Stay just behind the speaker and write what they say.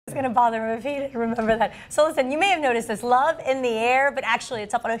It's going to bother him if he didn't remember that. So listen, you may have noticed this love in the air, but actually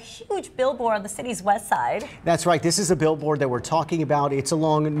it's up on a huge billboard on the city's west side. That's right. This is a billboard that we're talking about. It's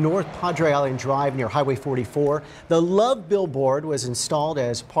along North Padre Island Drive near Highway 44. The Love billboard was installed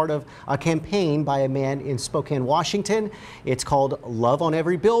as part of a campaign by a man in Spokane, Washington. It's called Love on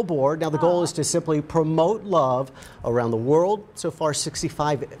Every Billboard. Now the goal is to simply promote love around the world. So far,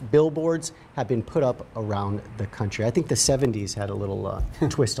 65 billboards have been put up around the country. I think the 70s had a little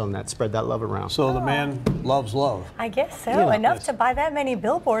twist on that, spread that love around. So the man loves love. I guess so. Enough to buy that many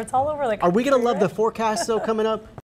billboards all over the country. Are we going to love the forecast, though, coming up?